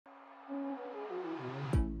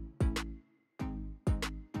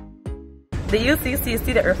The UCC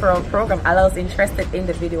Student Referral Program allows interested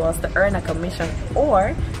individuals to earn a commission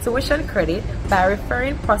or tuition credit by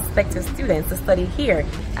referring prospective students to study here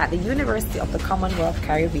at the University of the Commonwealth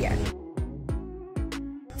Caribbean.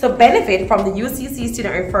 To benefit from the UCC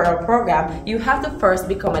Student Referral Program, you have to first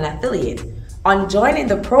become an affiliate. On joining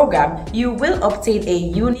the program, you will obtain a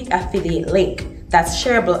unique affiliate link that's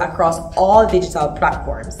shareable across all digital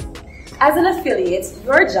platforms. As an affiliate,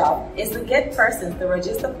 your job is to get persons to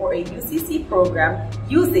register for a UCC program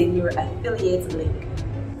using your affiliate link.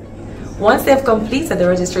 Once they've completed the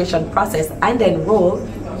registration process and enroll,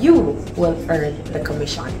 you will earn the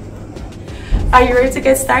commission. Are you ready to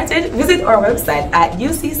get started? Visit our website at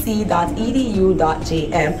ucc.edu.jm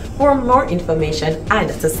for more information and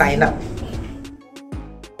to sign up.